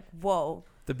was like, whoa.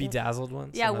 The bedazzled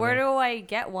ones. Yeah, some of where them. do I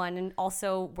get one? And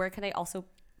also, where can I also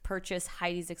purchase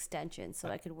Heidi's extension so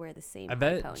I could wear the same I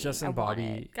bet pony? Justin I want Bobby.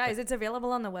 it. Guys, it's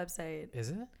available on the website. Is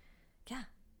it? Yeah.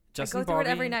 Justin I go through Bobby,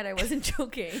 it every night. I wasn't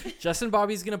joking. Justin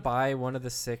Bobby's gonna buy one of the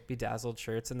sick bedazzled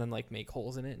shirts and then like make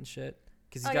holes in it and shit.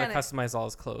 Because he's Oh, yeah, gotta customize all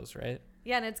his clothes, right?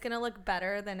 Yeah, and it's going to look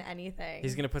better than anything.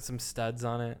 He's gonna put some studs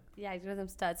on it. Yeah, he's got some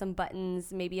studs, some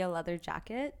buttons, maybe a leather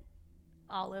jacket.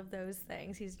 all of those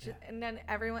things. He's just, and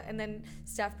then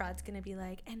Steph Pratt's gonna be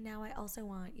like, and now I also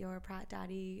want your Pratt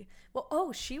Daddy. Well,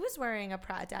 oh, she was wearing a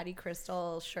Pratt Daddy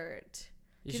crystal shirt.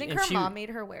 Do you think her mom made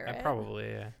her wear it? Probably,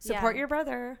 yeah. Support your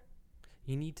brother.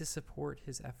 You need to support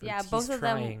his efforts. Yeah, He's both of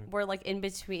trying. them were like in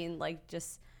between, like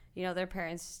just, you know, their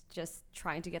parents just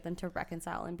trying to get them to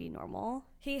reconcile and be normal.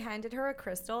 He handed her a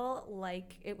crystal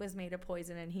like it was made of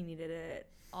poison and he needed it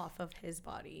off of his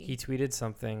body. He tweeted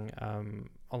something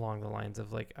along the lines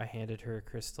of like, I handed her a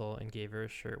crystal and gave her a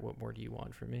shirt. What more do you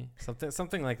want from me?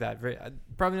 Something like that. Very,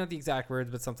 probably not the exact words,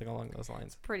 but something along those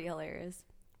lines. Pretty hilarious.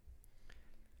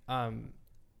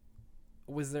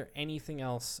 Was there anything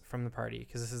else from the party?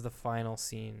 Because this is the final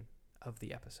scene of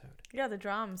the episode. Yeah, the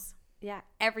drums. Yeah,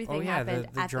 everything happened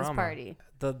the at drama. this party.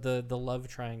 The love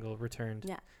triangle returned.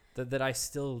 Yeah. That I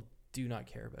still do not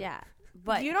care about. Yeah,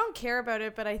 but You don't care about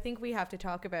it, but I think we have to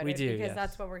talk about We it do, because yes.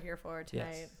 that's what we're here for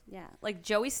tonight. Yes. yeah, like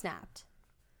Joey snapped.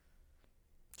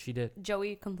 She did.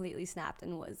 Joey completely snapped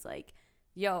and was like,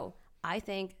 "Yo, I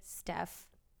think Steph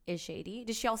is shady."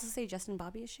 Did she also say Justin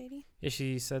Bobby is shady? Yeah,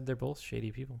 she said they're both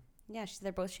shady people. Yeah, she said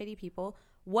they're both shady people.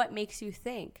 What makes you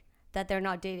think that they're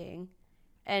not dating?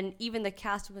 And even the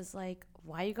cast was like,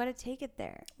 "Why you gotta take it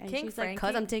there?" And King she's like,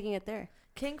 "Cause Frankie? I'm taking it there."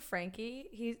 King Frankie,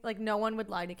 he's like, no one would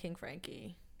lie to King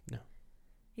Frankie. No.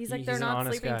 He's like, He's they're an not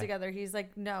honest sleeping guy. together. He's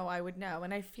like, no, I would know.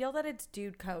 And I feel that it's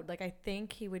dude code. Like, I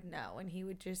think he would know and he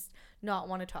would just not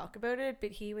want to talk about it.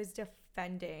 But he was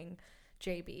defending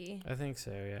JB. I think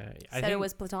so. Yeah. I Said think it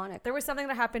was platonic. There was something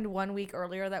that happened 1 week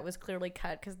earlier that was clearly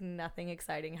cut because nothing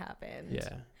exciting happened.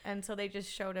 Yeah. And so they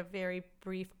just showed a very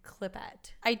brief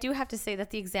clipette. I do have to say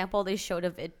that the example they showed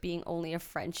of it being only a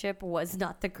friendship was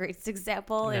not the greatest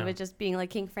example. It No. was just being like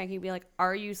King Frankie be like,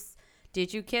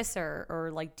 did you kiss her?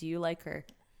 Or like, do you like her?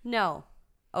 No.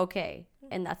 Okay.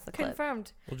 And that's the clip.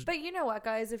 Confirmed. Well, just- But you know what,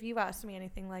 guys? If you asked me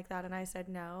anything like that and I said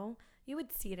no, you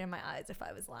would see it in my eyes if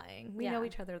I was lying. We Yeah. know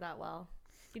each other that well.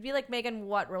 You'd be like, Megan,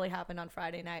 what really happened on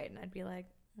Friday night? And I'd be like,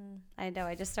 I know.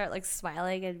 I just start like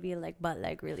smiling and be like, but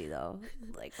like really though,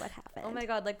 like what happened? oh my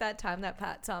God, like that time that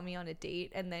Pat saw me on a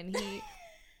date and then he,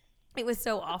 it was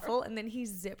so awful. And then he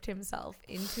zipped himself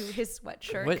into his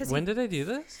sweatshirt. When did I do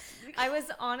this? I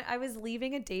was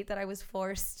leaving a date that I was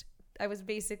forced. I was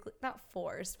basically not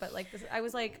forced, but like this, I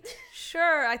was like,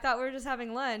 sure. I thought we were just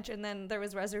having lunch, and then there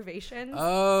was reservations.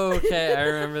 Oh, okay. I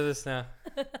remember this now.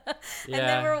 And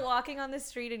then we're walking on the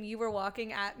street, and you were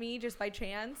walking at me just by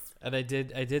chance. And I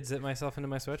did zip myself into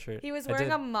my sweatshirt. He was I wearing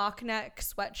did. a mock neck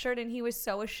sweatshirt, and he was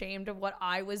so ashamed of what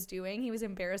I was doing. He was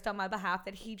embarrassed on my behalf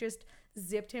that he just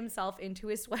zipped himself into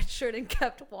his sweatshirt and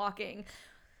kept walking.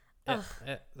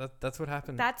 That's what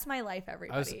happened. That's my life,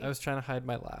 everybody. I was trying to hide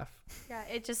my laugh. Yeah,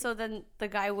 it just so then the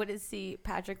guy wouldn't see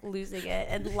Patrick losing it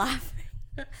and laughing.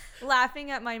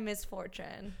 laughing at my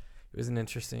misfortune. It was an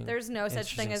interesting. There's no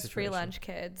such thing interesting as free situation. lunch,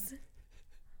 kids.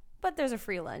 But there's a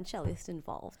free lunch at least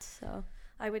involved. So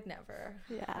I would never.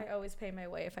 yeah, I always pay my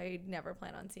way if I never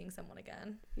plan on seeing someone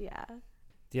again. yeah.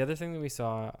 The other thing that we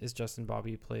saw is Justin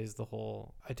Bobby plays the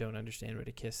whole "I don't understand what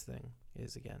a kiss" thing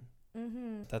is again.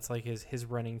 Mm-hmm. That's like his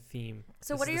running theme.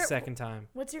 So This what is are the your second time?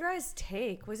 What's your guys'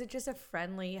 take? Was it just a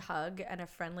friendly hug and a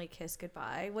friendly kiss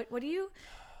goodbye? What do you,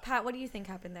 Pat? What do you think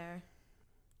happened there?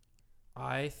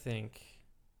 I think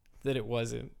that it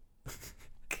wasn't.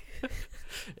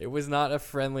 It was not a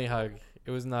friendly hug.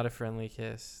 It was not a friendly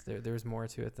kiss. There was more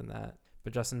to it than that.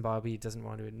 But Justin Bobby doesn't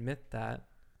want to admit that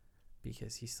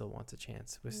because he still wants a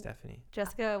chance with Stephanie.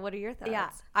 Jessica, what are your thoughts? Yeah,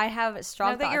 I have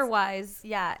strong Now that thoughts. you're wise,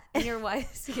 Yeah, you're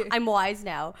wise. I'm wise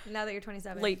now. Now that you're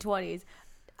 27. Late 20s.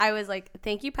 I was like,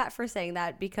 thank you, Pat, for saying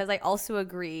that, because I also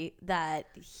agree that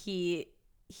he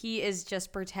is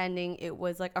just pretending it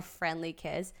was like a friendly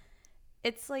kiss.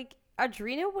 It's like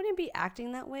Audrina wouldn't be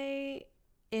acting that way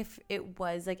if it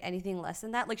was like anything less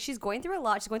than that. Like, she's going through a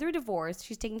lot. She's going through a divorce.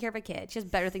 She's taking care of a kid. She has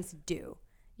better things to do.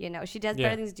 You know, she does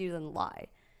better things to do than lie,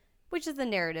 which is the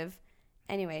narrative.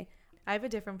 Anyway, I have a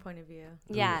different point of view.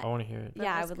 yeah. Ooh, I want to hear it.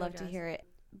 Yeah, I Let's would go, love to Jess. hear it.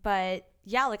 But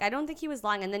yeah, like I don't think he was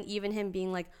lying. And then even him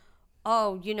being like,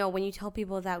 oh, you know, when you tell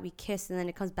people that we kissed and then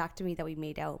it comes back to me that we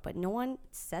made out. But no one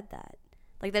said that.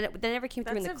 Like that never came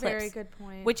through in That's the a clips. very good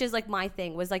point. Which is like my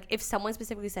thing was like if someone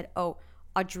specifically said, oh,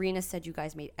 Audrina said you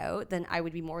guys made out, then I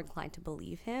would be more inclined to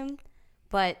believe him.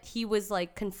 But he was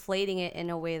like conflating it in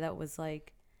a way that was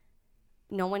like,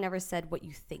 no one ever said what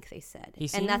you think they said.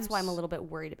 And that's why I'm a seems- little bit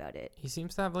worried about it. He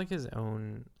seems to have like his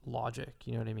own logic.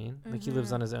 You know what I mean? Like he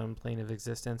lives on his own plane of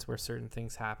existence where certain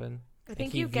things happen. I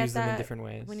think he you get views them in that different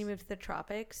ways. when you move to the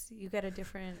tropics. You get a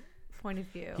different point of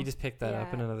view. He just picked that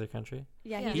up in Yeah. another country.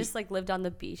 Yeah, Yeah. he just like lived on the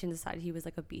beach and decided he was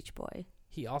like a beach boy.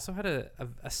 He also had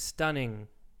a stunning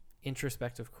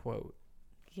introspective quote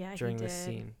yeah, during he this did.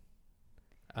 scene.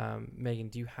 Megan,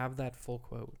 do you have that full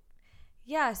quote?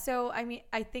 Yeah, so I mean,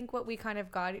 I think what we kind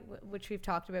of got, which we've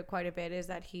talked about quite a bit, is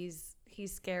that he's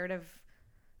scared of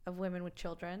women with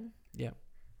children. Yeah.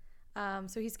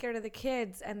 So he's scared of the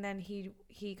kids, and then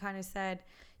he kind of said,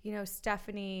 you know,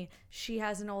 Stephanie, she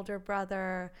has an older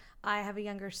brother. I have a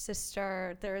younger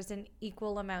sister. There is an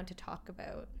equal amount to talk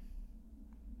about.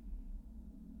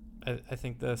 I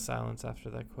think the silence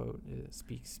after that quote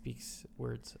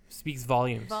speaks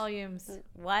volumes. Volumes.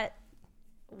 What?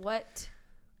 What?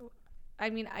 I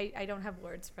mean, I don't have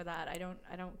words for that. I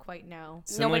don't quite know.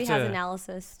 Nobody has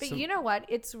analysis. But you know what?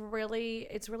 It's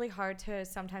really hard to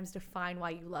sometimes define why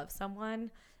you love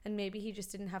someone. And maybe he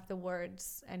just didn't have the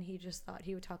words, and he just thought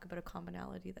he would talk about a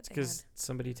commonality that they had. Because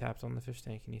somebody tapped on the fish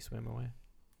tank and he swam away.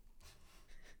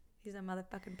 He's a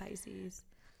motherfucking Pisces.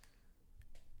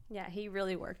 Yeah, he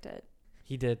really worked it.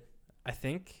 He did. I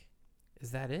think.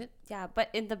 Is that it? Yeah,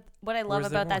 but what I love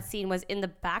about that scene was in the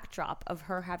backdrop of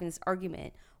her having this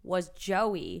argument was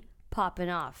Joey popping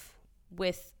off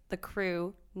with the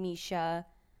crew, Misha.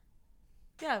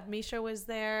 Yeah, Misha was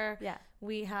there. Yeah.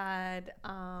 We had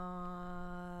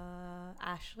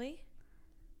Ashley.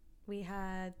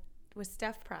 Was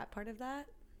Steph Pratt part of that?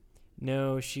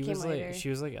 No, she Came was later.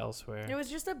 like elsewhere. It was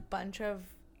just a bunch of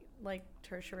like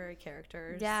tertiary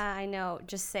characters. Yeah, I know.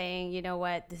 Just saying, you know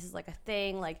what, this is like a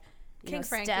thing. Like King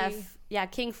Frankie. Steph,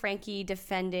 King Frankie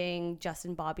defending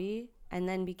Justin Bobby, and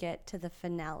then we get to the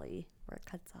finale where it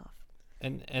cuts off.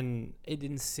 And it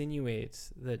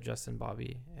insinuates that Justin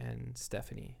Bobby and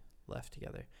Stephanie left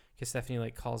together. Because Stephanie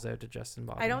like calls out to Justin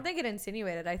Bobby. I don't think it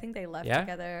insinuated. I think they left Yeah?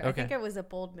 together. Okay. I think it was a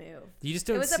bold move. You just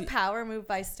don't It was see. a power move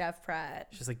by Steph Pratt.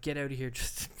 She's like, get out of here,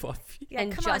 Justin Bobby. Yeah,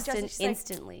 and come Justin on, Justin. She's like,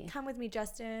 instantly. come with me,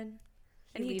 Justin.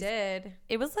 And he leaves. did.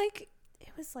 It was like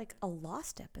a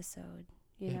Lost episode,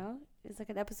 you know? It's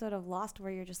like an episode of Lost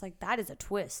where you're just like, that is a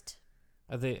twist.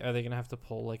 Are they gonna have to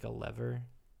pull like a lever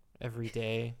every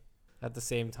day at the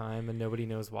same time and nobody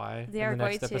knows why? They in are the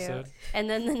next going to. episode? And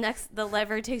then the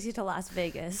lever takes you to Las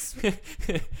Vegas.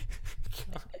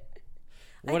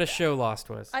 What a show Lost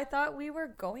was. I thought we were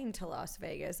going to Las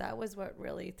Vegas. That was what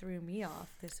really threw me off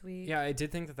this week. Yeah, I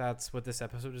did think that that's what this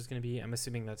episode is going to be. I'm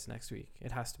assuming that's next week.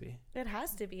 It has to be. It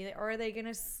has to be. Or are they going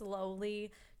to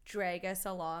slowly drag us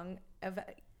along?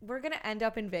 We're going to end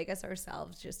up in Vegas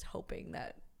ourselves just hoping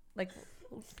that, like...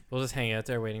 We'll just hang out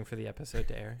there waiting for the episode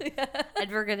to air. And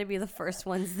we're going to be the first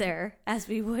ones there, as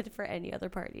we would for any other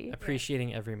party.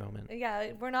 Appreciating every moment.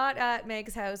 Yeah, we're not at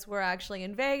Meg's house. We're actually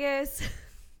in Vegas.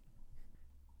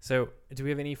 So, do we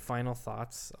have any final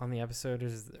thoughts on the episode,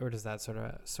 or does that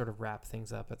sort of wrap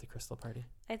things up at the Crystal Party?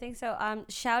 I think so.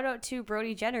 Shout out to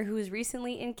Brody Jenner, who was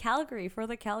recently in Calgary for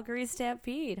the Calgary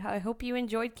Stampede. I hope you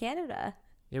enjoyed Canada.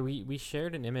 Yeah, we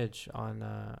shared an image on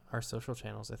our social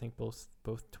channels. I think both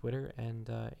Twitter and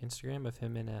Instagram of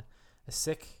him in a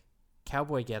sick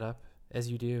cowboy getup,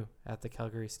 as you do at the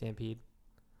Calgary Stampede.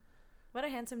 What a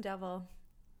handsome devil.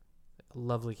 A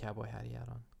lovely cowboy hat he had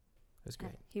on. It was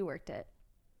great. He worked it.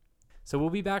 So we'll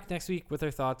be back next week with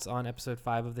our thoughts on episode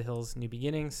 5 of The Hills New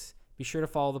Beginnings. Be sure to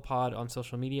follow the pod on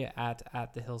social media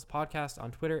at The Hills Podcast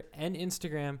on Twitter and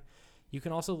Instagram. You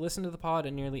can also listen to the pod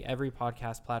on nearly every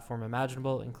podcast platform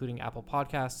imaginable, including Apple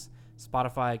Podcasts,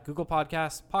 Spotify, Google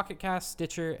Podcasts, Pocket Casts,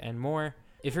 Stitcher, and more.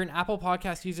 If you're an Apple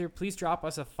Podcast user, please drop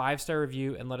us a 5-star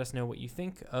review and let us know what you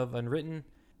think of Unwritten.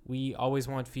 We always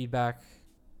want feedback.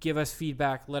 Give us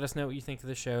feedback. Let us know what you think of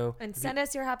the show. And send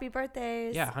us your happy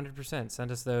birthdays. Yeah, 100%.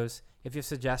 Send us those. If you have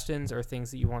suggestions or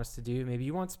things that you want us to do, maybe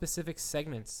you want specific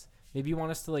segments. Maybe you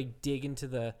want us to like dig into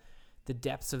the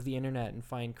depths of the internet and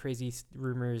find crazy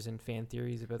rumors and fan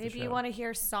theories about the show. Maybe you want to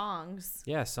hear songs.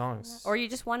 Yeah, songs. Or you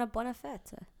just want a bona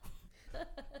fete.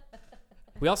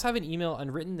 We also have an email,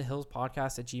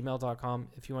 unwrittenthehillspodcast@gmail.com,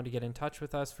 if you want to get in touch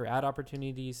with us for ad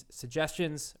opportunities,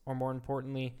 suggestions, or more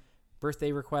importantly,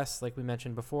 birthday requests like we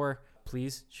mentioned before.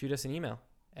 Please shoot us an email.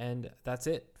 And that's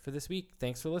it for this week.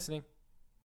 Thanks for listening.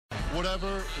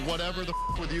 Whatever the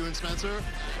with you and Spencer,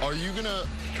 are you gonna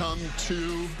come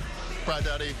to Brad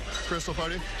Daddy Crystal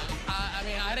Party? I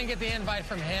mean, I didn't get the invite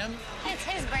from him. It's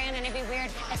his brand, and it'd be weird,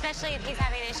 especially if he's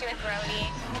having an issue with Brody.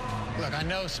 Look, I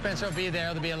know Spencer will be there.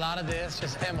 There'll be a lot of this,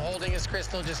 just him holding his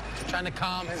crystal, just trying to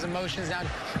calm his emotions down.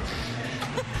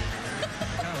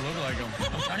 Kind of look like him.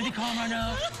 I'm trying to be calm right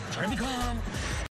now. I'm trying to be calm.